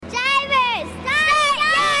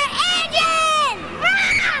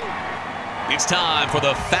It's time for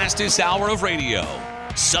the fastest hour of radio,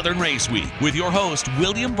 Southern Race Week, with your host,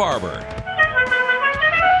 William Barber.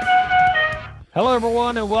 Hello,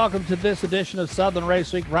 everyone, and welcome to this edition of Southern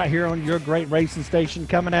Race Week right here on your great racing station,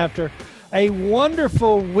 coming after a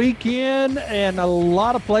wonderful weekend and a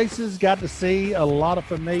lot of places got to see a lot of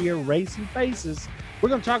familiar racing faces. We're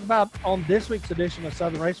going to talk about on this week's edition of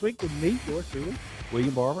Southern Race Week with me, yours truly,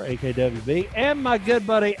 William Barber, AKWB, and my good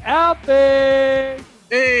buddy, Alfie.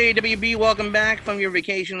 Hey, WB, welcome back from your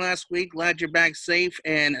vacation last week. Glad you're back safe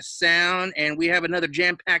and sound. And we have another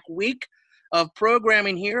jam-packed week of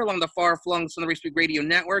programming here along the far-flung Southern Race Week Radio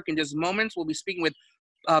Network. In just moments, we'll be speaking with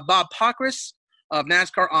Bob Pockrass of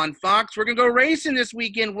NASCAR on Fox. We're going to go racing this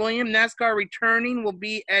weekend, William. NASCAR returning will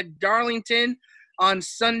be at Darlington on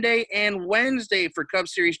Sunday and Wednesday for Cup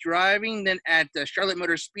Series driving, then at Charlotte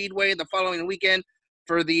Motor Speedway the following weekend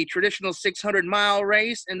for the traditional 600-mile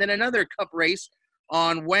race, and then another Cup race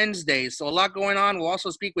on Wednesday. So a lot going on. We'll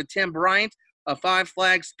also speak with Tim Bryant of Five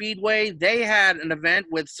Flag Speedway. They had an event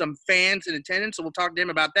with some fans in attendance, so we'll talk to him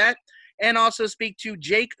about that. And also speak to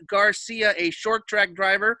Jake Garcia, a short track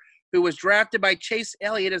driver who was drafted by Chase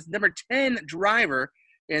Elliott as number 10 driver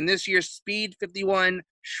in this year's Speed 51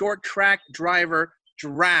 short track driver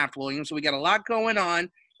draft, William. So we got a lot going on.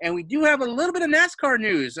 And we do have a little bit of NASCAR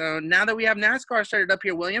news. Now that we have NASCAR started up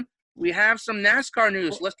here, William, we have some NASCAR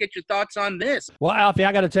news. Let's get your thoughts on this. Well, Alfie,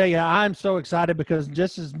 I got to tell you, I'm so excited because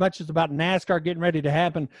just as much as about NASCAR getting ready to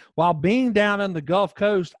happen, while being down on the Gulf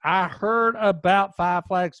Coast, I heard about Five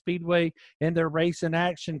Flag Speedway and their racing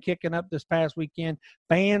action kicking up this past weekend.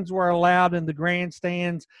 Fans were allowed in the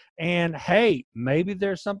grandstands. And, hey, maybe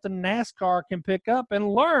there's something NASCAR can pick up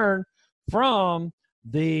and learn from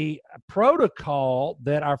the protocol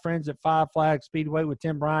that our friends at Five Flag Speedway with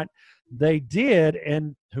Tim Bryant, they did,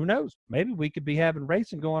 and who knows, maybe we could be having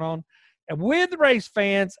racing going on with race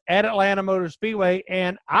fans at Atlanta Motor Speedway.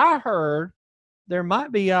 And I heard there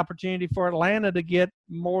might be opportunity for Atlanta to get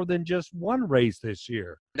more than just one race this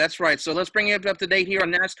year. That's right. So let's bring you up to date here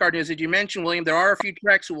on NASCAR news. As you mentioned, William, there are a few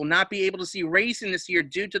tracks who will not be able to see racing this year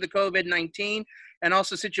due to the COVID-19 and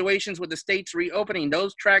also situations with the states reopening.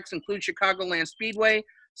 Those tracks include Chicagoland Speedway,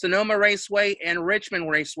 Sonoma Raceway, and Richmond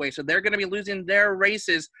Raceway. So they're going to be losing their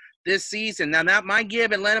races this season. Now, that might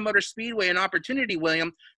give Atlanta Motor Speedway an opportunity,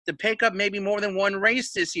 William, to pick up maybe more than one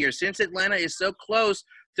race this year. Since Atlanta is so close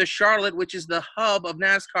to Charlotte, which is the hub of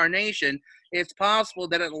NASCAR Nation, it's possible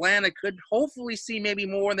that Atlanta could hopefully see maybe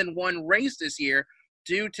more than one race this year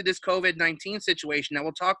due to this COVID-19 situation. Now,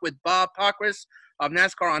 we'll talk with Bob Pockrass of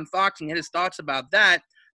NASCAR on Fox and get his thoughts about that.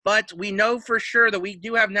 But we know for sure that we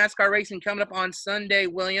do have NASCAR racing coming up on Sunday,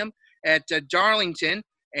 William, at Darlington.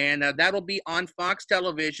 And that'll be on Fox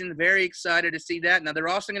Television. Very excited to see that. Now, they're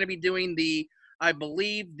also going to be doing I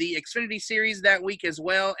believe, the Xfinity Series that week as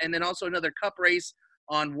well, and then also another Cup race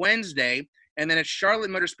on Wednesday. And then at Charlotte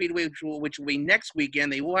Motor Speedway, which will be next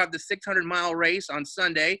weekend, they will have the 600-mile race on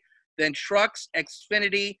Sunday, then trucks,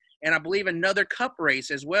 Xfinity, and I believe another Cup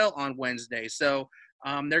race as well on Wednesday. So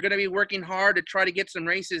they're going to be working hard to try to get some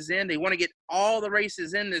races in. They want to get all the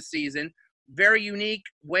races in this season. Very unique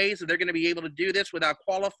ways that they're going to be able to do this without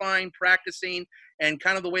qualifying, practicing, and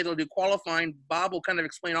kind of the way they'll do qualifying. Bob will kind of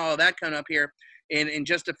explain all of that coming up here in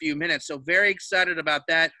just a few minutes. So very excited about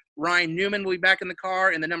that. Ryan Newman will be back in the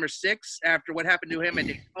car in the number 6 after what happened to him at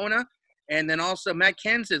Daytona. And then also Matt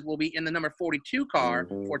Kenseth will be in the number 42 car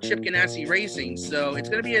for Chip Ganassi Racing. So it's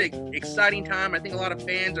going to be an exciting time. I think a lot of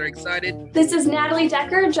fans are excited. This is Natalie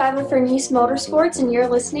Decker, driver for Nice Motorsports, and you're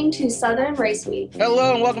listening to Southern Race Week.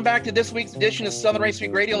 Hello, and welcome back to this week's edition of Southern Race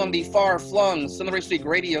Week Radio on the far-flung Southern Race Week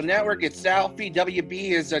Radio Network. It's Alfie.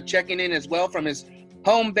 WB is checking in as well from his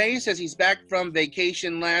home base as he's back from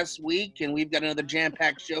vacation last week, and we've got another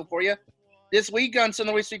jam-packed show for you. This week on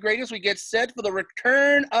Southern Race Week Radio, we get set for the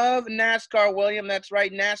return of NASCAR, William. That's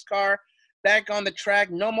right, NASCAR back on the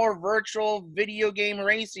track. No more virtual video game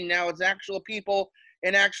racing now. It's actual people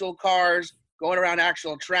in actual cars going around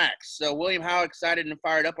actual tracks. So, William, how excited and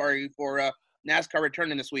fired up are you for NASCAR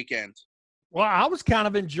returning this weekend? Well, I was kind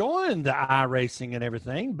of enjoying the iRacing and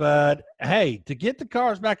everything, but hey, to get the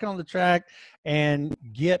cars back on the track and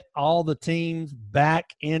get all the teams back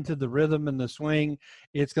into the rhythm and the swing,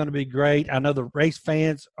 it's going to be great. I know the race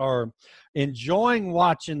fans are enjoying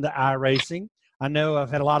watching the iRacing. I know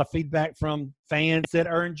I've had a lot of feedback from fans that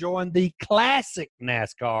are enjoying the classic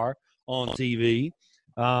NASCAR on TV.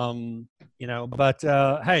 Hey,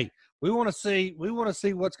 we want to see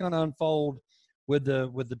what's going to unfold with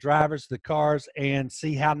the drivers, the cars, and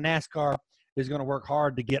see how NASCAR is going to work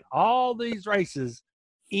hard to get all these races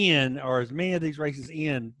in, or as many of these races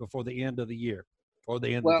in, before the end of the year or the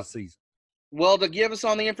end of the season. Well, to give us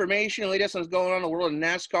all the information and latest on what's going on in the world of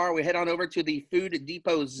NASCAR, we head on over to the Food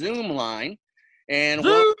Depot Zoom line and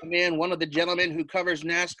welcome in one of the gentlemen who covers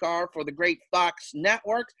NASCAR for the great Fox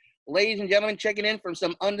Network. Ladies and gentlemen, checking in from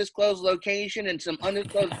some undisclosed location and some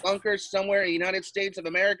undisclosed bunkers somewhere in the United States of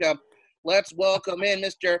America. Let's welcome in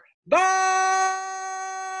Mr.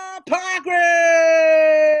 Bob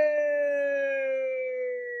Parker!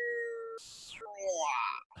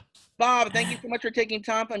 Bob, thank you so much for taking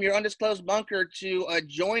time from your undisclosed bunker to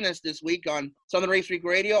join us this week on Southern Race Week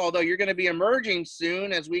Radio, although you're going to be emerging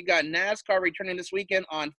soon as we got NASCAR returning this weekend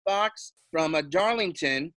on Fox from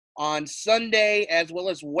Darlington on Sunday as well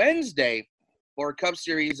as Wednesday for Cup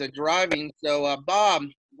Series driving. So, Bob,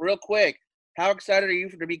 real quick, how excited are you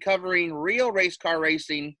to be covering real race car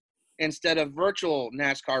racing instead of virtual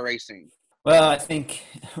NASCAR racing? Well, I think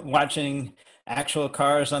watching actual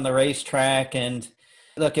cars on the racetrack and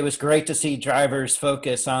look, it was great to see drivers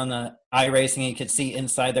focus on the iRacing. You could see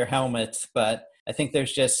inside their helmets, but I think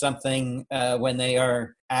there's just something when they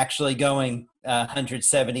are actually going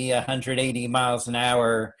 170, 180 miles an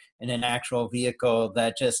hour in an actual vehicle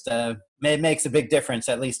that just makes a big difference,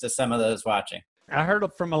 at least to some of those watching. I heard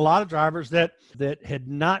from a lot of drivers that had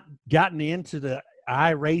not gotten into the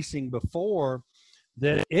iRacing before,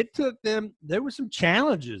 that it took them, there were some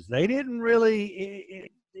challenges. They didn't really,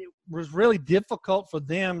 it was really difficult for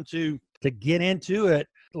them to get into it.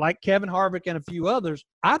 Like Kevin Harvick and a few others,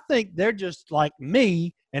 I think they're just like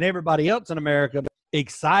me and everybody else in America,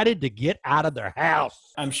 excited to get out of their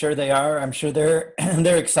house. I'm sure they are. I'm sure they're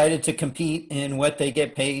excited to compete in what they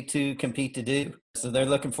get paid to compete to do. So they're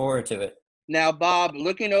looking forward to it. Now, Bob,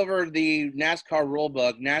 looking over the NASCAR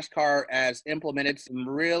rulebook, NASCAR has implemented some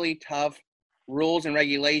really tough rules and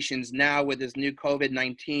regulations now with this new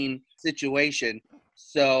COVID-19 situation.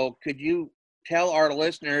 So could you tell our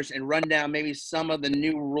listeners and run down maybe some of the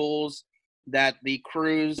new rules that the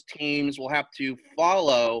crews teams will have to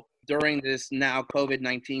follow during this now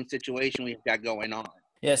COVID-19 situation we've got going on?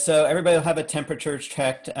 Yeah, so everybody will have a temperature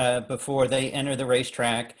checked before they enter the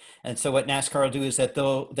racetrack. And so what NASCAR will do is that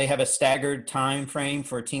they have a staggered time frame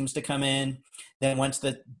for teams to come in. Then once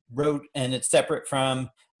the road, and it's separate from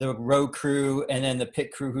the road crew and then the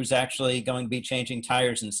pit crew who's actually going to be changing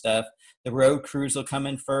tires and stuff. The road crews will come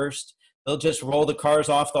in first. They'll just roll the cars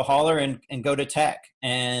off the hauler and go to tech.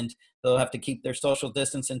 And they'll have to keep their social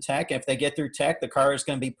distance in tech. If they get through tech, the car is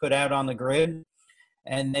going to be put out on the grid.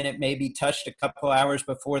 And then it may be touched a couple hours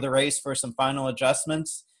before the race for some final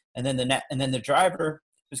adjustments. And then the driver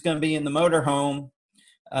who's going to be in the motorhome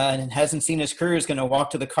and hasn't seen his crew is going to walk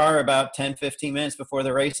to the car about 10, 15 minutes before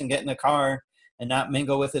the race and get in the car and not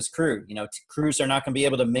mingle with his crew. You know, crews are not going to be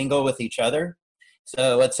able to mingle with each other.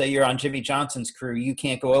 So let's say you're on Jimmy Johnson's crew, you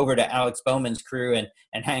can't go over to Alex Bowman's crew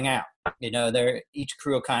and hang out. You know, each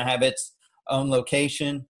crew will kind of have its own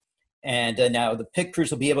location. And now the pit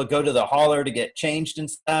crews will be able to go to the hauler to get changed and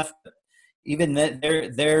stuff. Even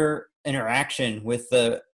their interaction with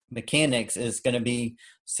the mechanics is going to be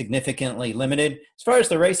significantly limited. As far as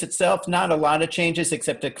the race itself, not a lot of changes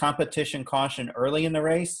except a competition caution early in the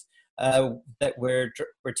race. That where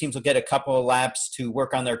teams will get a couple of laps to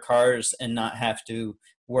work on their cars and not have to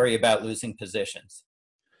worry about losing positions.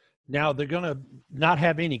 Now they're going to not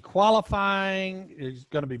have any qualifying. It's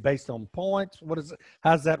going to be based on points.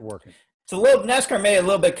 How's that working? It's NASCAR made it a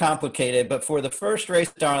little bit complicated, but for the first race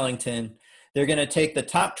at Darlington, they're going to take the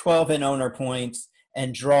top 12 in owner points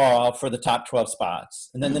and draw for the top 12 spots.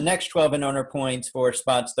 And then the next 12 in owner points for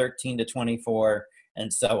spots 13 to 24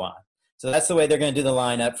 and so on. So that's the way they're going to do the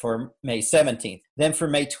lineup for May 17th. Then for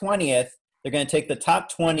May 20th, they're going to take the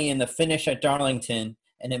top 20 in the finish at Darlington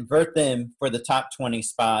and invert them for the top 20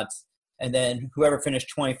 spots. And then whoever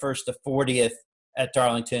finished 21st to 40th at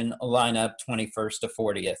Darlington will line up 21st to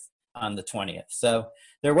 40th on the 20th. So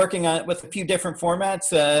they're working on it with a few different formats,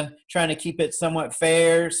 trying to keep it somewhat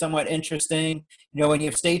fair, somewhat interesting. You know, when you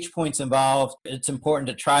have stage points involved, it's important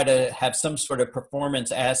to try to have some sort of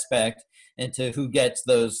performance aspect into who gets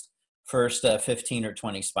those first 15 or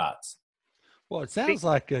 20 spots. Well, it sounds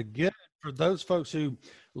like a good for those folks who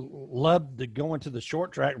love to go into the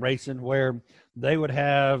short track racing where they would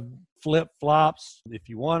have flip-flops. If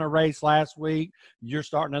you won a race last week, you're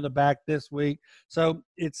starting in the back this week. So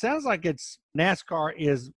it sounds like NASCAR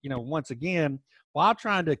is, you know, once again, while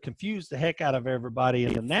trying to confuse the heck out of everybody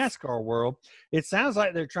in the NASCAR world, it sounds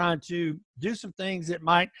like they're trying to do some things that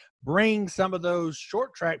might bring some of those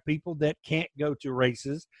short track people that can't go to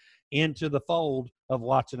races into the fold of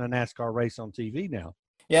watching a NASCAR race on TV now.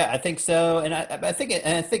 Yeah, I think so, and I think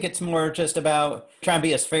it's more just about trying to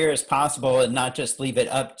be as fair as possible and not just leave it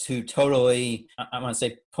up to totally. I want to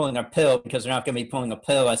say pulling a pill, because they're not going to be pulling a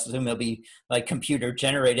pill. I assume it'll be like computer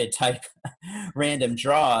generated type random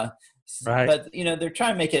draw. Right. But they're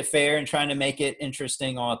trying to make it fair and trying to make it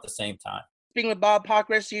interesting all at the same time. Speaking with Bob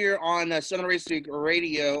Pockris here on Southern Race Week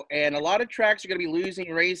Radio, and a lot of tracks are going to be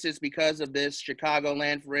losing races because of this.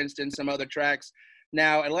 Chicagoland, for instance, some other tracks.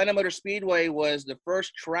 Now, Atlanta Motor Speedway was the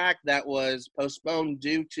first track that was postponed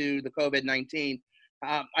due to the COVID-19.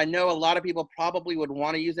 I know a lot of people probably would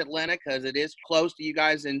want to use Atlanta because it is close to you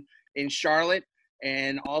guys in Charlotte,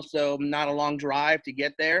 and also not a long drive to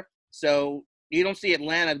get there. So you don't see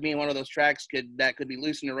Atlanta being one of those tracks that could be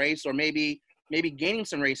losing the race, or maybe gaining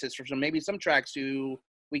some races for some tracks who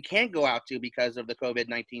we can't go out to because of the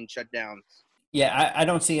COVID-19 shutdowns. Yeah, I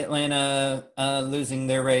don't see Atlanta losing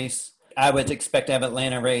their race. I would expect to have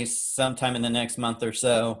Atlanta race sometime in the next month or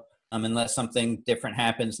so, unless something different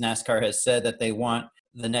happens. NASCAR has said that they want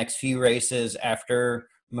the next few races after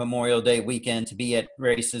Memorial Day weekend to be at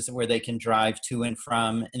races where they can drive to and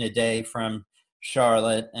from in a day from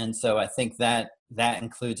Charlotte. And so I think that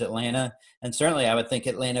includes Atlanta. And certainly I would think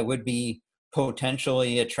Atlanta would be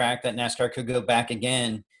potentially a track that NASCAR could go back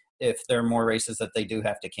again if there are more races that they do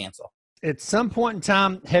have to cancel. At some point in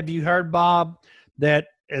time, have you heard, Bob, that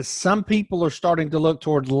as some people are starting to look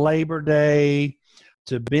toward Labor Day,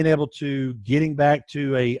 to being able to getting back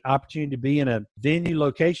to a opportunity to be in a venue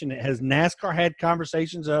location, has NASCAR had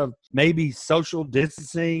conversations of maybe social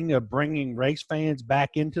distancing, of bringing race fans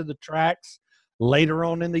back into the tracks later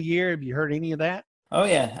on in the year? Have you heard any of that? Oh,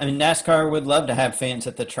 yeah. I mean, NASCAR would love to have fans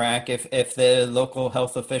at the track if the local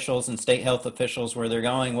health officials and state health officials where they're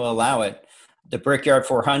going will allow it. The Brickyard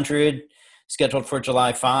 400, scheduled for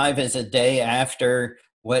July 5, is a day after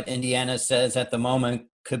what Indiana says at the moment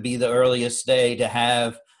could be the earliest day to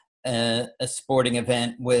have a sporting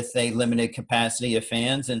event with a limited capacity of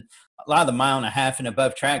fans. And a lot of the 1.5 mile and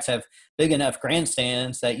above tracks have big enough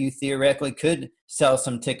grandstands that you theoretically could sell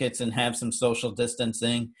some tickets and have some social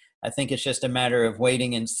distancing. I think it's just a matter of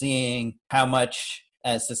waiting and seeing how much,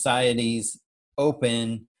 as societies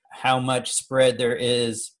open, how much spread there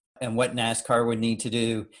is and what NASCAR would need to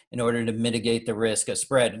do in order to mitigate the risk of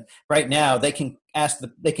spread. Right now, they can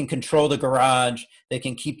control the garage, they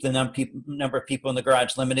can keep the number of people in the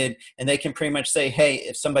garage limited, and they can pretty much say, hey,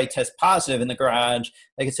 if somebody tests positive in the garage,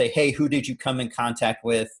 they can say, hey, who did you come in contact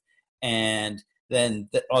with? And then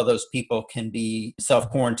all those people can be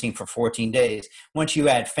self-quarantined for 14 days. Once you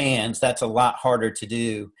add fans, that's a lot harder to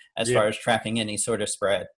do as far as tracking any sort of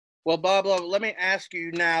spread. Well, Bob, let me ask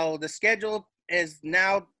you now, the schedule is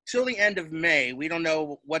now till the end of May. We don't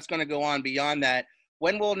know what's going to go on beyond that.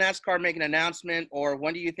 When will NASCAR make an announcement, or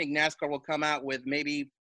when do you think NASCAR will come out with maybe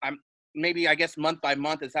I guess month by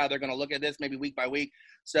month is how they're going to look at this, maybe week by week.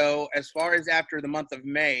 So as far as after the month of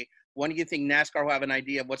May, when do you think NASCAR will have an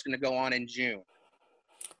idea of what's going to go on in June?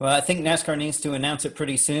 Well, I think NASCAR needs to announce it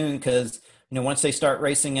pretty soon because, once they start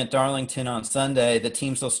racing at Darlington on Sunday, the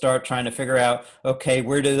teams will start trying to figure out, okay,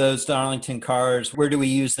 where do those Darlington cars, where do we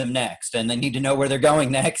use them next? And they need to know where they're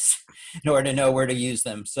going next in order to know where to use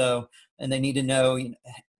them. So, and they need to know,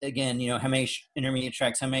 again, how many intermediate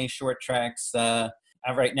tracks, how many short tracks.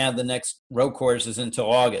 Right now, the next road course is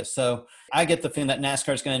until August. So I get the feeling that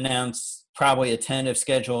NASCAR is going to announce probably a tentative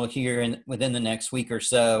schedule here within the next week or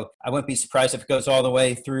so. I wouldn't be surprised if it goes all the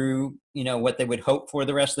way through, what they would hope for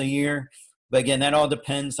the rest of the year. But again, that all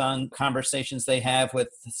depends on conversations they have with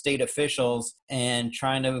the state officials and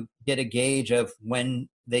trying to get a gauge of when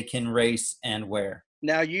they can race and where.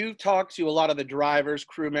 Now, you talk to a lot of the drivers,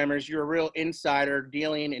 crew members. You're a real insider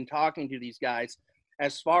dealing and talking to these guys.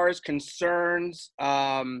 As far as concerns,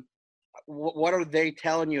 what are they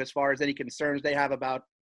telling you as far as any concerns they have about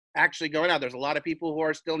actually going out? There's a lot of people who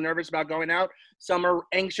are still nervous about going out. Some are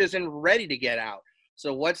anxious and ready to get out.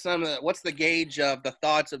 So what's the gauge of the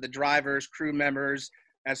thoughts of the drivers, crew members,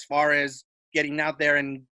 as far as getting out there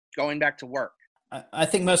and going back to work? I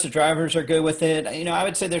think most of the drivers are good with it. I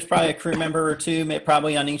would say there's probably a crew member or two,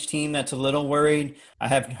 probably on each team, that's a little worried. I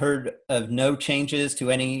haven't heard of no changes to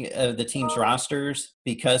any of the team's rosters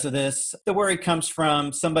because of this. The worry comes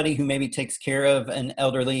from somebody who maybe takes care of an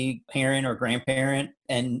elderly parent or grandparent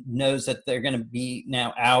and knows that they're going to be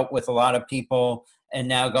now out with a lot of people and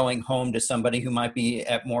now going home to somebody who might be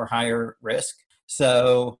at more higher risk.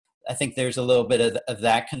 So I think there's a little bit of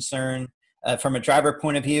that concern. From a driver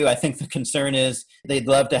point of view, I think the concern is they'd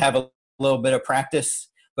love to have a little bit of practice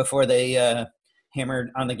before they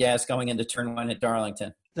hammered on the gas going into turn one at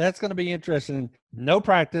Darlington. That's going to be interesting. No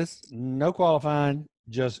practice, no qualifying,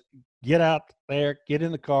 just get out there, get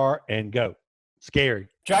in the car, and go. Scary.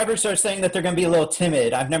 Drivers are saying that they're going to be a little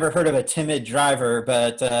timid. I've never heard of a timid driver,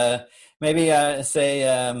 but maybe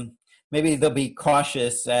maybe they'll be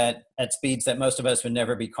cautious at speeds that most of us would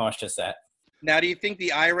never be cautious at. Now, do you think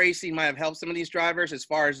the iRacing might have helped some of these drivers as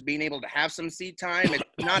far as being able to have some seat time? It's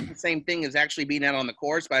not the same thing as actually being out on the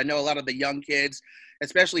course, but I know a lot of the young kids,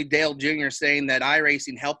 especially Dale Jr., saying that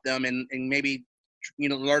iRacing helped them in maybe,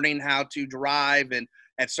 learning how to drive and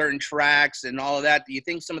at certain tracks and all of that. Do you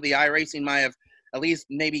think some of the iRacing might have at least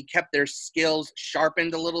maybe kept their skills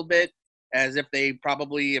sharpened a little bit, as if they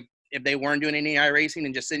probably, if they weren't doing any iRacing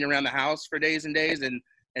and just sitting around the house for days and days and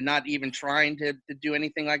not even trying to do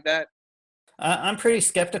anything like that? I'm pretty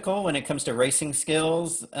skeptical when it comes to racing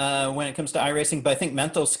skills, when it comes to iRacing, but I think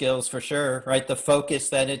mental skills for sure, right? The focus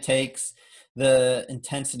that it takes, the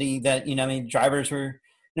intensity that, drivers were,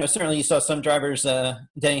 certainly you saw some drivers,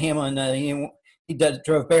 Denny Hamlin, he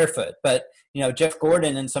drove barefoot, but, Jeff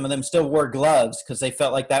Gordon and some of them still wore gloves because they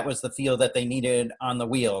felt like that was the feel that they needed on the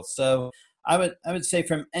wheels. So I would say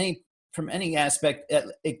from any aspect,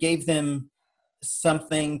 it gave them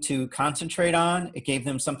something to concentrate on. It gave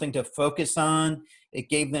them something to focus on. It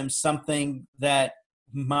gave them something that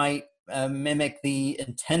might mimic the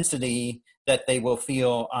intensity that they will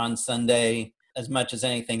feel on Sunday as much as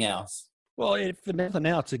anything else. Well, if nothing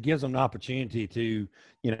else, it gives them an opportunity to,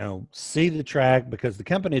 see the track, because the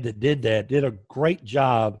company that did that did a great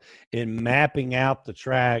job in mapping out the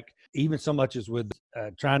track, even so much as with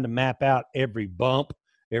trying to map out every bump,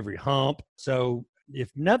 every hump. So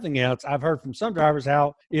if nothing else, I've heard from some drivers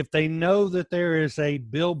how if they know that there is a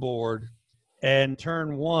billboard in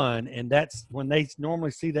turn one, and that's when they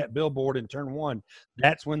normally see that billboard in turn one,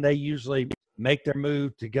 that's when they usually make their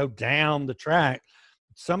move to go down the track.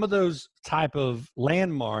 Some of those type of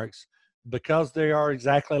landmarks, because they are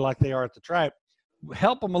exactly like they are at the track,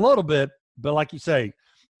 help them a little bit. But like you say,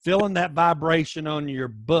 feeling that vibration on your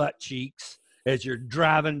butt cheeks as you're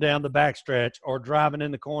driving down the backstretch or driving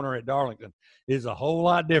in the corner at Darlington is a whole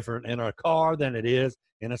lot different in a car than it is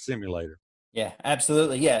in a simulator. Yeah,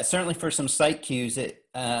 absolutely. Yeah, certainly for some sight cues at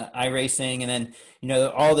iRacing, and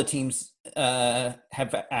then, all the teams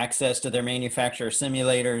have access to their manufacturer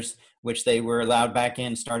simulators, which they were allowed back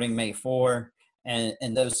in starting May 4.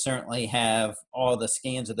 And those certainly have all the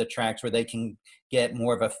scans of the tracks where they can get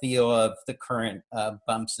more of a feel of the current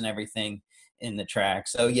bumps and everything in the track.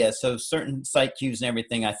 So yeah, so certain sight cues and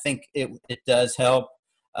everything, I think it does help.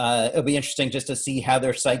 It'll be interesting just to see how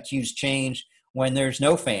their sight cues change when there's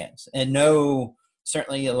no fans and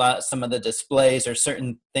certainly some of the displays or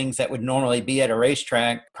certain things that would normally be at a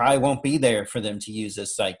racetrack probably won't be there for them to use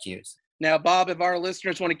as sight cues. Now, Bob, if our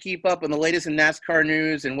listeners want to keep up on the latest in NASCAR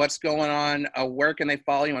news and what's going on, where can they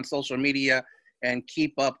follow you on social media and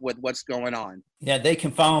keep up with what's going on? Yeah, they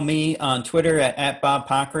can follow me on Twitter at Bob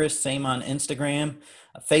Pockrass, same on Instagram.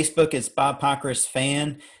 Facebook is Bob Pockrass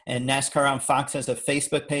Fan, and NASCAR on Fox has a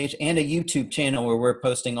Facebook page and a YouTube channel where we're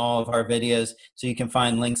posting all of our videos, so you can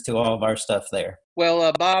find links to all of our stuff there.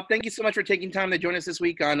 Well, Bob, thank you so much for taking time to join us this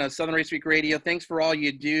week on Southern Race Week Radio. Thanks for all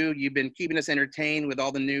you do. You've been keeping us entertained with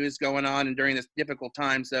all the news going on and during this difficult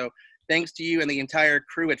time. So thanks to you and the entire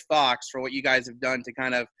crew at Fox for what you guys have done to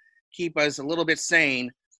kind of keep us a little bit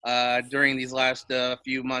sane during these last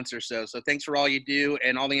few months or so. So thanks for all you do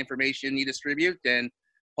and all the information you distribute. And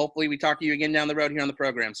hopefully we talk to you again down the road here on the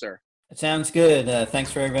program, sir. It sounds good.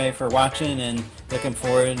 Thanks for everybody for watching, and looking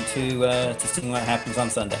forward to seeing what happens on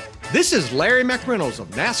Sunday. This is Larry McReynolds of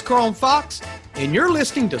NASCAR on Fox, and you're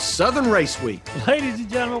listening to Southern Race Week. Ladies and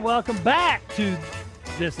gentlemen, welcome back to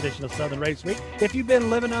this edition of Southern Race Week. If you've been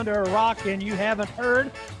living under a rock and you haven't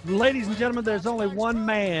heard, ladies and gentlemen, there's only one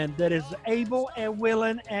man that is able and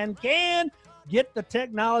willing and can get the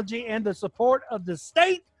technology and the support of the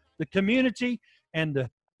state, the community, and the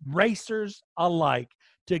racers alike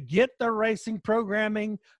to get the racing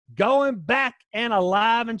programming going back and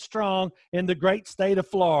alive and strong in the great state of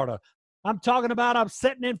Florida. I'm talking about, I'm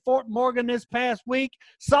sitting in Fort Morgan this past week,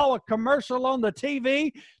 saw a commercial on the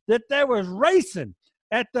TV that there was racing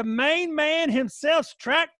at the main man himself's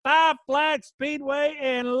track, Five Flag Speedway,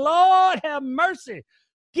 and Lord have mercy,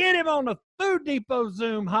 get him on the Food Depot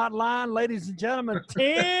Zoom hotline, ladies and gentlemen.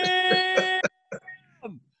 Tim!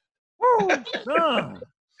 Woo, son.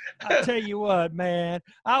 I tell you what, man,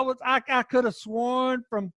 I could have sworn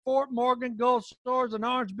from Fort Morgan, Gulf Shores, and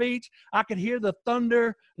Orange Beach, I could hear the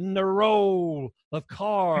thunder and the roll of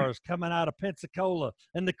cars coming out of Pensacola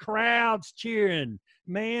and the crowds cheering.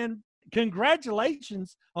 Man,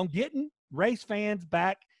 congratulations on getting race fans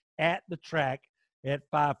back at the track at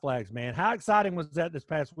Five Flags, man. How exciting was that this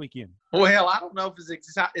past weekend? Well, I don't know if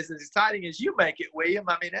it's as exciting as you make it, William.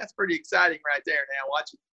 I mean, that's pretty exciting right there now,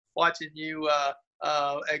 watching you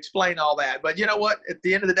explain all that. But you know what? At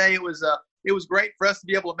the end of the day, it was great for us to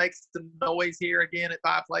be able to make some noise here again at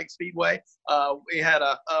Five Flags Speedway. We had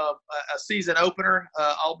a season opener,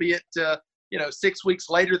 albeit 6 weeks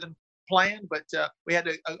later than planned, but we had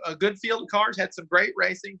a good field of cars, had some great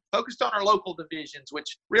racing, focused on our local divisions,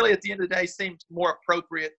 which really at the end of the day seemed more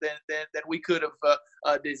appropriate than we could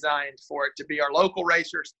have designed for it to be. Our local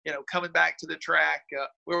racers, coming back to the track.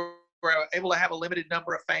 We were able to have a limited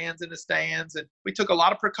number of fans in the stands, and we took a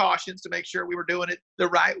lot of precautions to make sure we were doing it the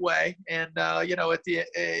right way. And and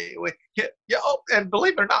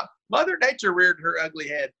believe it or not, Mother Nature reared her ugly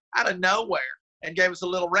head out of nowhere and gave us a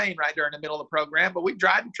little rain right there in the middle of the program. But we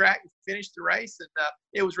drive the track and finished the race, and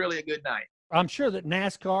it was really a good night. I'm sure that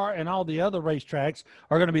NASCAR and all the other racetracks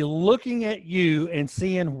are going to be looking at you and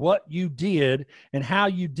seeing what you did and how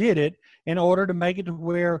you did it in order to make it to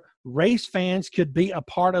where race fans could be a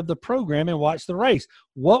part of the program and watch the race.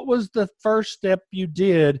 What was the first step you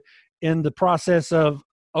did in the process of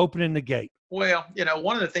opening the gate? Well,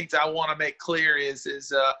 one of the things I want to make clear is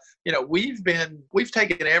we've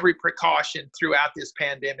taken every precaution throughout this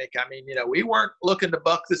pandemic. I mean, we weren't looking to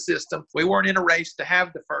buck the system. We weren't in a race to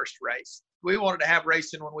have the first race. We wanted to have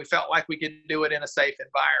racing when we felt like we could do it in a safe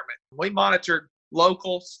environment. We monitored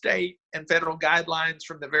local, state, and federal guidelines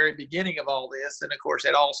from the very beginning of all this. And of course,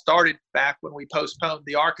 it all started back when we postponed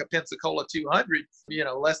the ARCA Pensacola 200,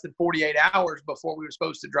 less than 48 hours before we were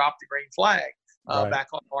supposed to drop the green flag back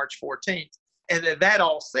on March 14th. And that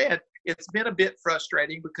all said, it's been a bit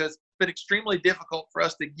frustrating because it's been extremely difficult for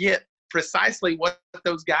us to get precisely what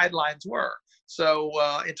those guidelines were. So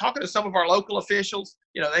in talking to some of our local officials,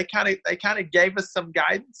 they kind of gave us some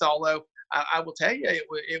guidance, although I will tell you,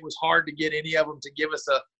 it was hard to get any of them to give us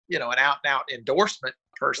an out-and-out endorsement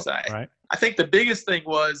per se. Right. I think the biggest thing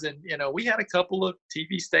was, and we had a couple of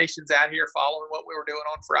TV stations out here following what we were doing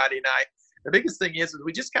on Friday night. The biggest thing is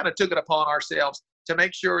we just kind of took it upon ourselves to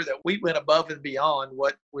make sure that we went above and beyond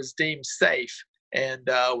what was deemed safe, and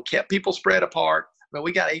we kept people spread apart. I mean,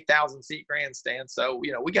 we got 8,000 seat grandstands, so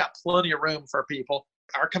we got plenty of room for people.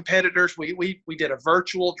 Our competitors, we did a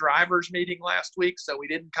virtual drivers meeting last week, so we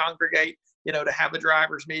didn't congregate, to have a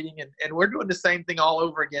drivers meeting, and we're doing the same thing all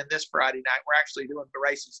over again this Friday night. We're actually doing the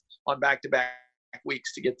races on back-to-back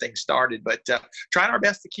weeks to get things started, but trying our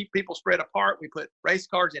best to keep people spread apart. We put race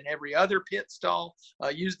cars in every other pit stall,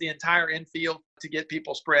 used the entire infield to get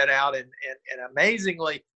people spread out, and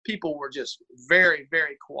amazingly, people were just very,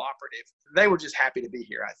 very cooperative. They were just happy to be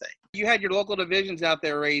here, I think. You had your local divisions out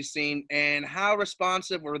there racing, and how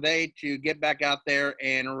responsive were they to get back out there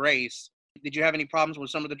and race? Did you have any problems with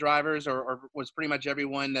some of the drivers, or was pretty much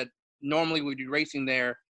everyone that normally would be racing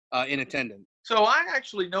there in attendance? So I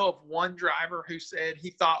actually know of one driver who said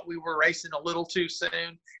he thought we were racing a little too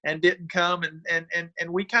soon and didn't come. And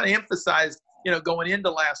we kind of emphasized, going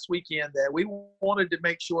into last weekend that we wanted to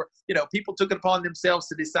make sure, people took it upon themselves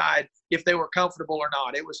to decide if they were comfortable or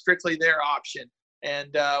not. It was strictly their option.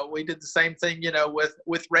 And we did the same thing,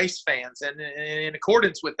 with race fans. And in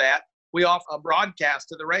accordance with that, we offer a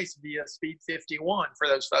broadcast of the race via Speed 51 for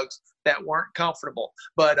those folks that weren't comfortable.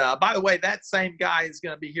 But by the way, that same guy is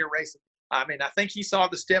going to be here racing. I mean, I think he saw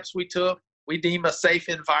the steps we took. We deem a safe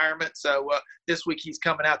environment. So this week he's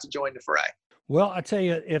coming out to join the fray. Well, I tell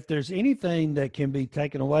you, if there's anything that can be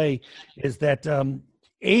taken away is that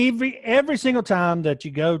every single time that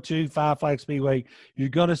you go to Five Flags Speedway, you're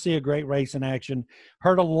going to see a great race in action.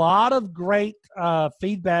 Heard a lot of great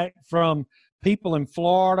feedback from people in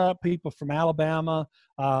Florida, people from Alabama,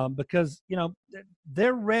 because,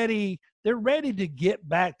 they're ready to get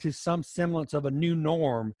back to some semblance of a new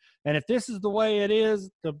norm. And if this is the way it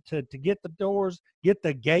is to get the doors, get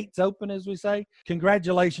the gates open, as we say,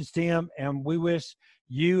 congratulations, Tim. And we wish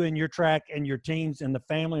you and your track and your teams and the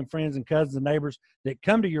family and friends and cousins and neighbors that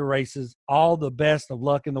come to your races all the best of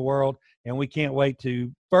luck in the world. And we can't wait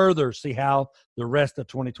to further see how the rest of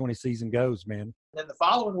 2020 season goes, man. And the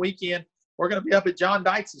following weekend, we're going to be up at John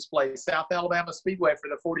Dykes' place, South Alabama Speedway, for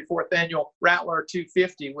the 44th annual Rattler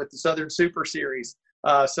 250 with the Southern Super Series.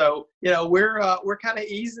 So we're kind of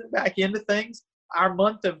easing back into things. Our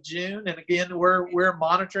month of June, and again, we're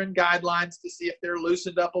monitoring guidelines to see if they're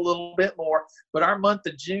loosened up a little bit more. But our month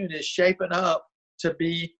of June is shaping up to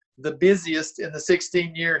be the busiest in the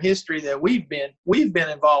 16-year history that we've been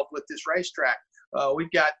involved with this racetrack.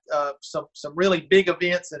 We've got some really big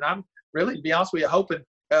events, and I'm really, to be honest with you, hoping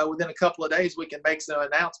within a couple of days we can make some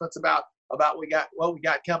announcements about what we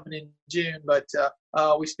got coming in June. But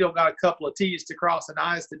we still got a couple of T's to cross and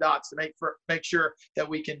I's to dots to make sure that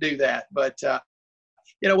we can do that. But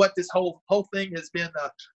you know what? This whole thing has been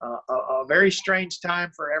a very strange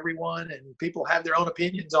time for everyone, and people have their own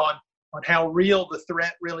opinions on how real the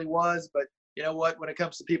threat really was. But you know what? When it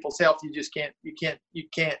comes to people's health, you just can't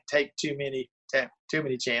take too many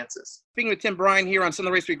chances. Speaking with Tim Bryan here on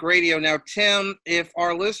Southern Race Week Radio. Now, Tim, if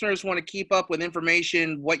our listeners want to keep up with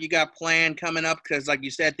information, what you got planned coming up, because like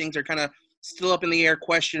you said, things are kind of still up in the air,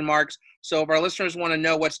 question marks. So if our listeners want to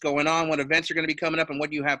know what's going on, what events are going to be coming up, and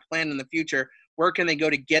what you have planned in the future, where can they go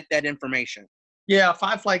to get that information? Yeah,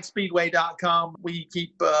 FiveFlagSpeedway.com. We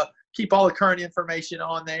keep all the current information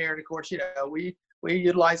on there. And of course, we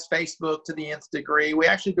utilize Facebook to the nth degree. We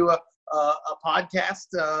actually do a podcast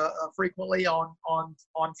frequently on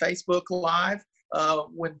Facebook Live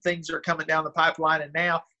when things are coming down the pipeline. And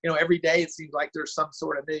now, every day it seems like there's some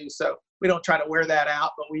sort of news. So we don't try to wear that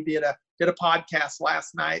out, but we did a podcast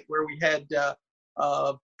last night where we had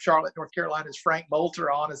Charlotte, North Carolina's Frank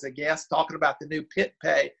Bolter on as a guest talking about the new pit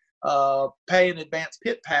pay and advanced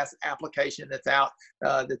pit pass application that's out,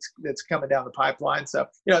 that's coming down the pipeline. So,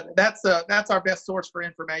 that's our best source for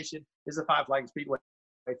information is the Five Flag Speedway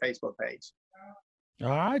Facebook page. All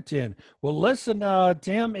right, Tim. Well, listen,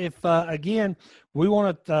 Tim, if again, we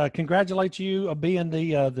want to congratulate you on being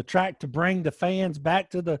the track to bring the fans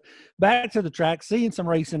back to the track, seeing some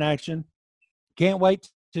racing action. Can't wait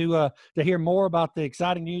to hear more about the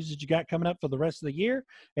exciting news that you got coming up for the rest of the year.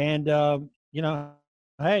 And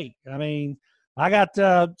hey, I mean, I got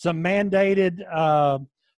some mandated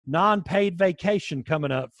non-paid vacation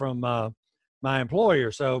coming up from my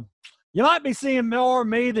employer, so you might be seeing more of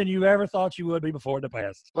me than you ever thought you would be before in the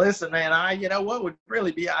past. Listen, man, what would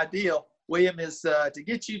really be ideal, William, is to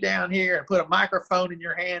get you down here and put a microphone in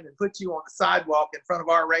your hand and put you on the sidewalk in front of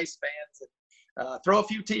our race fans and throw a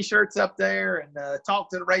few T-shirts up there and talk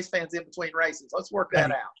to the race fans in between races. Let's work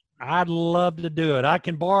that out. I'd love to do it. I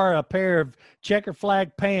can borrow a pair of checker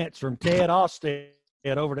flag pants from Ted Austin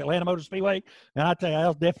over at Atlanta Motor Speedway, and I tell you,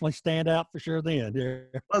 I'll definitely stand out for sure then.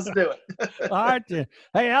 Let's do it. All right.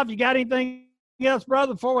 Hey, Alf, you got anything else,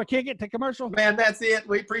 brother, before we kick it to commercial? Man, that's it.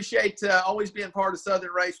 We appreciate always being part of Southern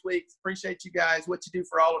Race Week. Appreciate you guys, what you do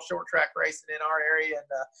for all of short track racing in our area.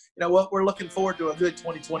 And we're looking forward to a good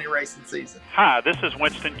 2020 racing season. Hi, this is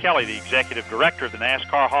Winston Kelly, the Executive Director of the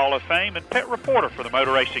NASCAR Hall of Fame and pit reporter for the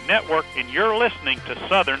Motor Racing Network, and you're listening to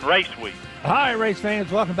Southern Race Week. Hi, race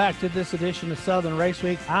fans. Welcome back to this edition of Southern Race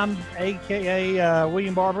Week. I'm a.k.a.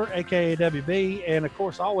 William Barber, a.k.a. WB, and, of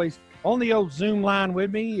course, always on the old Zoom line with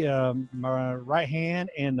me, my right hand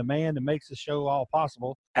and the man that makes the show all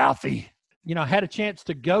possible, Alfie. Had a chance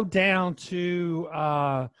to go down to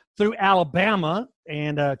through Alabama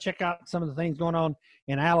and check out some of the things going on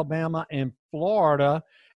in Alabama and Florida,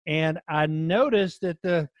 and I noticed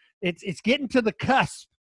that it's getting to the cusp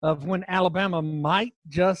of when Alabama might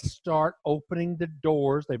just start opening the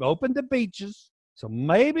doors. They've opened the beaches, so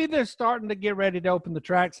maybe they're starting to get ready to open the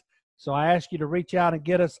tracks. So I ask you to reach out and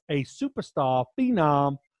get us a superstar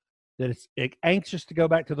phenom that is anxious to go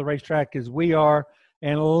back to the racetrack as we are.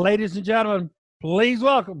 And ladies and gentlemen, please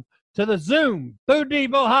welcome to the Zoom Food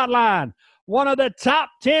Depot Hotline, one of the top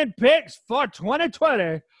 10 picks for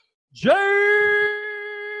 2020, Jake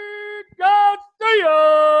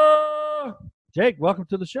Garcia. Jake, welcome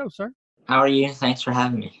to the show, sir. How are you? Thanks for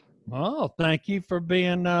having me. Oh, thank you for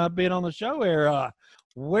being on the show here.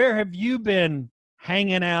 Where have you been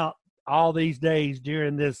hanging out all these days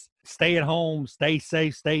during this stay at home, stay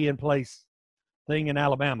safe, stay in place thing in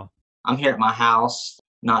Alabama? I'm here at my house,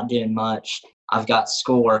 not doing much. I've got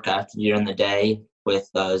schoolwork I have to do during the day with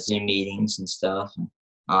Zoom meetings and stuff.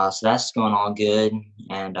 So that's going all good.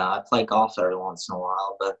 And I play golf every once in a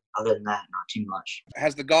while, but other than that, not too much.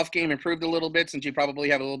 Has the golf game improved a little bit since you probably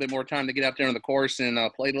have a little bit more time to get out there on the course and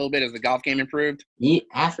play a little bit? Has the golf game improved?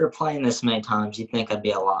 After playing this many times, you'd think I'd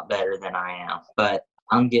be a lot better than I am. But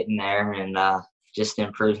I'm getting there and just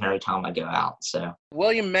improving every time I go out. So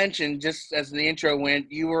William mentioned, just as the intro went,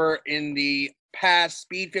 you were in the past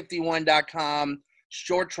Speed51.com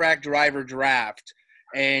short track driver draft.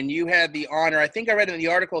 And you had the honor, I think I read in the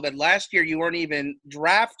article that last year you weren't even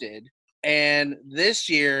drafted. And this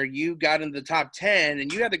year you got into the top 10,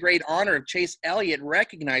 and you had the great honor of Chase Elliott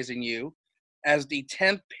recognizing you as the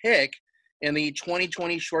 10th pick in the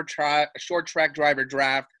 2020 short track driver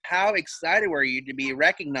draft. How excited were you to be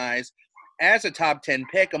recognized as a top 10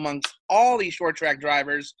 pick amongst all these short track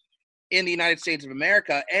drivers in the United States of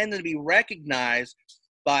America, and to be recognized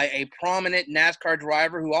by a prominent NASCAR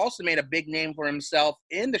driver who also made a big name for himself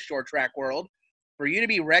in the short track world? For you to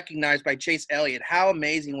be recognized by Chase Elliott, how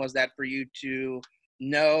amazing was that for you to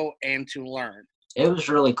know and to learn? It was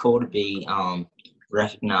really cool to be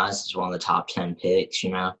recognized as one of the top 10 picks,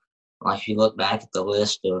 Like, if you look back at the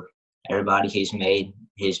list of everybody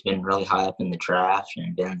who's been really high up in the draft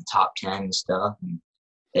and been in the top 10 and stuff, and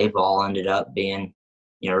they've all ended up being,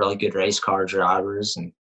 really good race car drivers.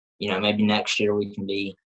 And, maybe next year we can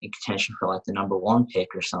be in contention for like the number 1 pick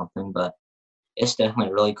or something. But it's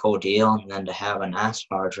definitely a really cool deal. And then to have a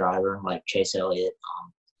NASCAR driver like Chase Elliott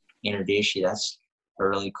introduce you, that's a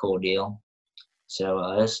really cool deal.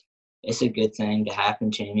 So it's a good thing to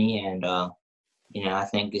happen to me. And, I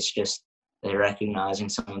think it's just they're recognizing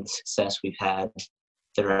some of the success we've had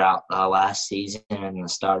throughout last season and the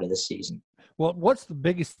start of the season. Well, what's the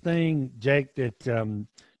biggest thing, Jake, that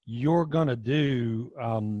you're going to do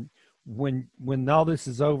when all this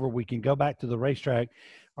is over? We can go back to the racetrack.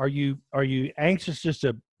 Are you anxious just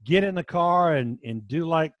to get in the car and do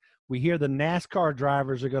like we hear the NASCAR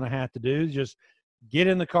drivers are going to have to do, just get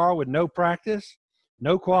in the car with no practice,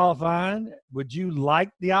 no qualifying? Would you like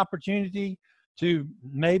the opportunity to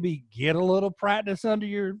maybe get a little practice under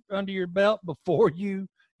your belt before you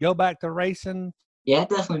go back to racing? Yeah, it'd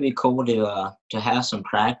definitely be cool to have some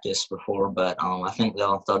practice before, but I think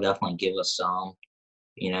they'll definitely give us some,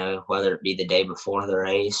 whether it be the day before the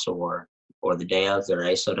race or the day of the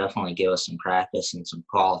race. They'll definitely give us some practice and some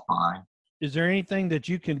qualifying. Is there anything that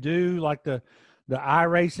you can do, like the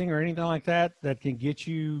iRacing or anything like that can get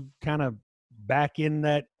you kind of back in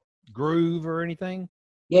that groove or anything?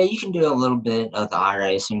 Yeah, you can do a little bit of the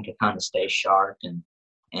iRacing to kind of stay sharp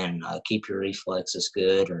and keep your reflexes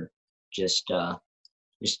good, or just kind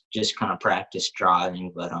of practice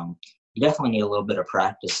driving. But you definitely need a little bit of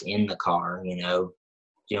practice in the car,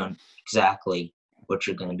 doing exactly what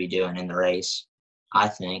you're going to be doing in the race, I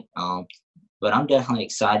think. But I'm definitely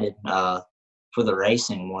excited for the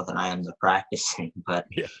racing more than I am the practicing. But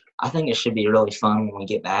yeah. I think it should be really fun when we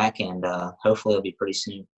get back, and hopefully it'll be pretty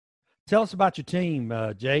soon. Tell us about your team,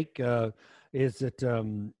 Jake. Is it a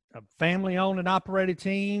family-owned and operated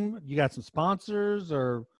team? You got some sponsors,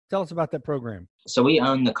 or tell us about that program. So we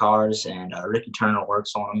own the cars, and Ricky Turner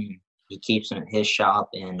works on them. He keeps them at his shop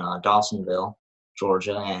in Dawsonville,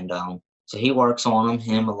 Georgia, and so he works on them,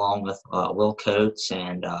 him along with Will Coates,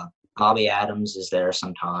 and Bobby Adams is there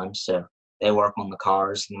sometimes. So they work on the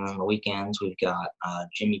cars. And then on the weekends, we've got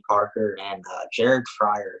Jimmy Parker and Jared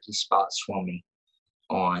Fryer. He spots for me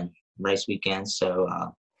on race weekends. So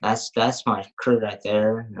that's my crew right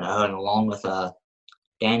there. And along with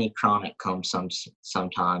Danny Cronick comes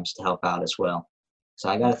sometimes to help out as well. So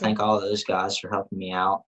I got to thank all those guys for helping me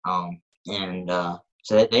out.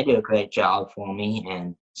 So they do a great job for me.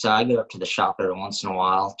 And so I go up to the shop every once in a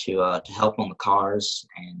while to help on the cars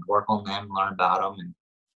and work on them, learn about them. And,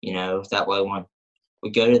 that way when we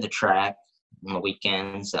go to the track on the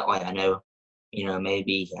weekends, that way I know,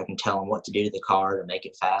 maybe I can tell them what to do to the car to make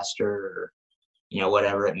it faster, or,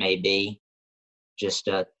 whatever it may be. Just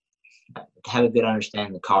to have a good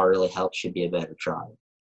understanding of the car really helps you be a better driver.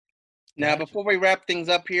 Now, before we wrap things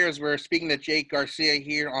up here, as we're speaking to Jake Garcia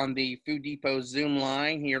here on the Food Depot Zoom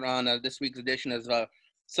line here on this week's edition of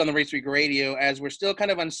Southern Race Week Radio, as we're still kind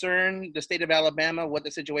of uncertain, the state of Alabama, what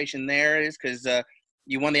the situation there is, because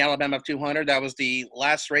you won the Alabama 200. That was the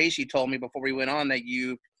last race you told me before we went on that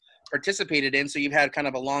you participated in, so you've had kind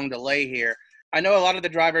of a long delay here. I know a lot of the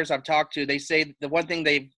drivers I've talked to, they say the one thing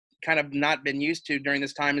they've kind of not been used to during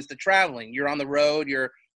this time is the traveling. You're on the road,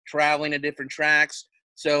 you're traveling to different tracks.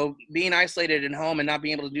 So being isolated at home and not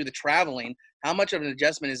being able to do the traveling, how much of an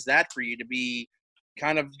adjustment is that for you to be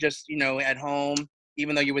kind of just, at home,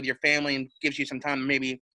 even though you're with your family, and gives you some time to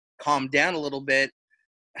maybe calm down a little bit?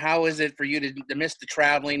 How is it for you to miss the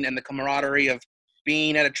traveling and the camaraderie of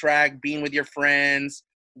being at a track, being with your friends,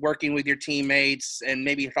 working with your teammates, and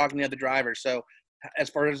maybe talking to other drivers? So as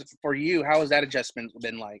far as for you, how has that adjustment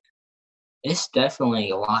been like? It's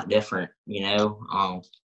definitely a lot different,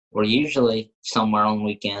 we're usually somewhere on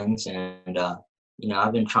weekends, and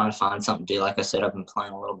I've been trying to find something to do. Like I said, I've been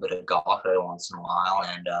playing a little bit of golf every once in a while,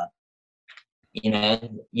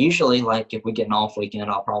 and usually, like, if we get an off weekend,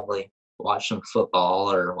 I'll probably watch some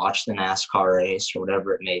football or watch the NASCAR race or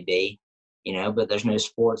whatever it may be, but there's no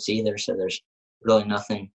sports either, so there's really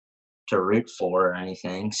nothing to root for or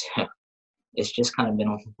anything. So it's just kind of been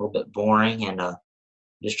a little bit boring, and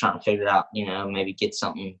just trying to figure out, maybe get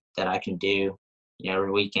something that I can do,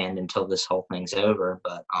 every weekend until this whole thing's over.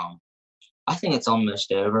 But I think it's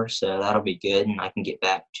almost over, so that'll be good, and I can get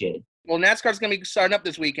back to it. Well, NASCAR's going to be starting up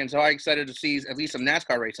this weekend, so I'm excited to see at least some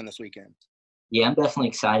NASCAR racing this weekend. Yeah, I'm definitely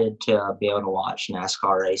excited to be able to watch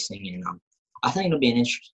NASCAR racing, and I think it'll be an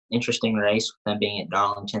interesting race with them being at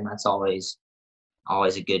Darlington. That's always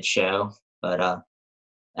a good show, but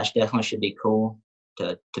that definitely should be cool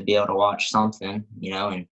to be able to watch something,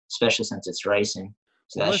 and especially since it's racing.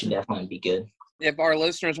 So that should definitely be good. If our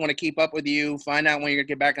listeners want to keep up with you, find out when you're going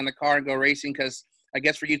to get back in the car and go racing, because I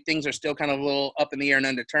guess for you, things are still kind of a little up in the air and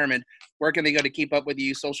undetermined. Where can they go to keep up with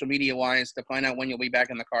you social media-wise to find out when you'll be back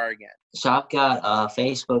in the car again? So I've got a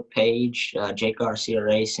Facebook page, Jake Garcia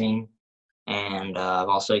Racing, and I've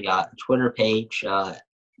also got a Twitter page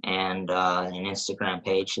and an Instagram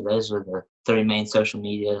page. So those are the 3 main social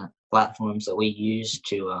media platforms that we use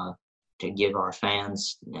to give our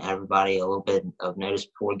fans, everybody, a little bit of notice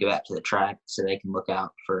before we go out to the track, so they can look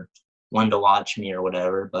out for when to watch me or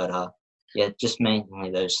whatever. But yeah, just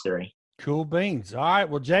mainly those 3. Cool beans. All right.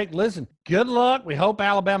 Well, Jake, listen, good luck. We hope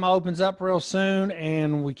Alabama opens up real soon,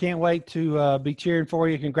 and we can't wait to be cheering for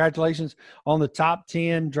you. Congratulations on the top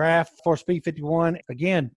 10 draft for Speed 51.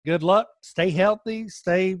 Again, good luck. Stay healthy.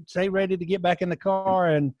 Stay ready to get back in the car,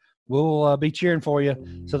 and we'll be cheering for you.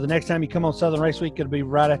 So the next time you come on Southern Race Week, it'll be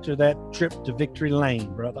right after that trip to Victory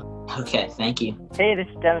Lane, brother. Okay, thank you. Hey, this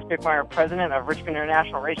is Dennis Bickmeyer, president of Richmond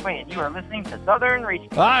International Raceway, and you are listening to Southern Race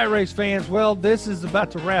Week. All right, race fans. Well, this is about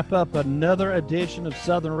to wrap up another edition of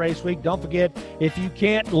Southern Race Week. Don't forget, if you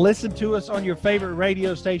can't listen to us on your favorite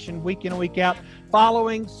radio station week in and week out,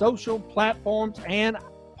 following social platforms and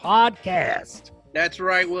podcast. That's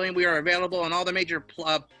right, William. We are available on all the major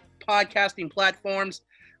podcasting platforms,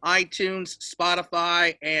 iTunes,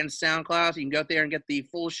 Spotify, and SoundCloud. You can go there and get the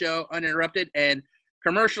full show uninterrupted and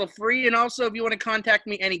commercial free. And also, if you want to contact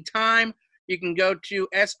me anytime, you can go to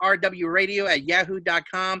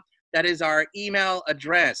srwradio@yahoo.com. That is our email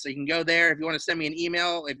address. So you can go there if you want to send me an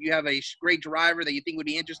email. If you have a great driver that you think would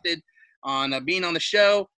be interested on being on the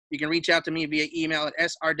show, you can reach out to me via email at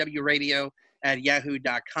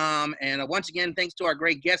srwradio@yahoo.com. And once again, thanks to our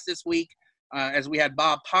great guest this week, as we had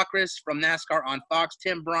Bob Pockrass from NASCAR on Fox,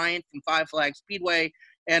 Tim Bryant from Five Flag Speedway,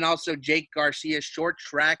 and also Jake Garcia, short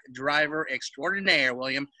track driver extraordinaire,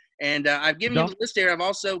 William. And I've given you the list here. I've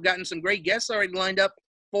also gotten some great guests already lined up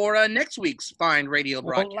for next week's fine radio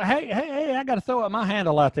broadcast. Well, hey, I got to throw out my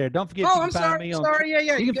handle out there. Don't forget I'm sorry.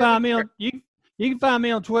 Yeah. You can find me on you can find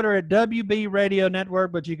me on Twitter at WB Radio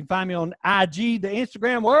Network, but you can find me on IG, the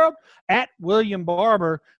Instagram world, at William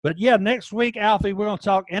Barber. But yeah, next week, Alfie, we're going to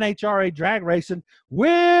talk NHRA drag racing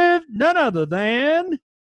with none other than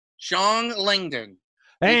Sean Langdon.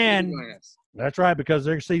 And that's right, because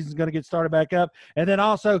their season's going to get started back up. And then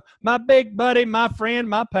also my big buddy, my friend,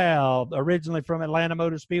 my pal, originally from Atlanta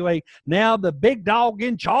Motor Speedway, now the big dog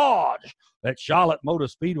in charge at Charlotte Motor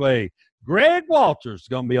Speedway, Greg Walters, is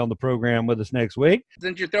going to be on the program with us next week.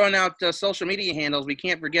 Since you're throwing out social media handles, we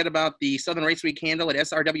can't forget about the Southern Race Week handle at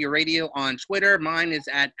SRW Radio on Twitter. Mine is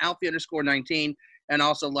at Alfie_19. And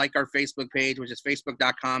also like our Facebook page, which is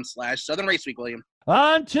facebook.com/Southern Race Week, William.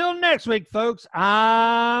 Until next week, folks,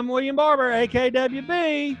 I'm William Barber,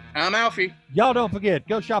 AKWB. I'm Alfie. Y'all don't forget,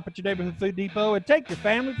 go shop at your neighborhood food depot and take your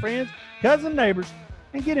family, friends, cousin, neighbors,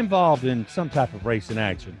 and get involved in some type of racing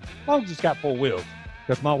action. As long as it's got 4 wheels,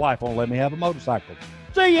 because my wife won't let me have a motorcycle.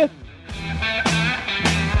 See ya.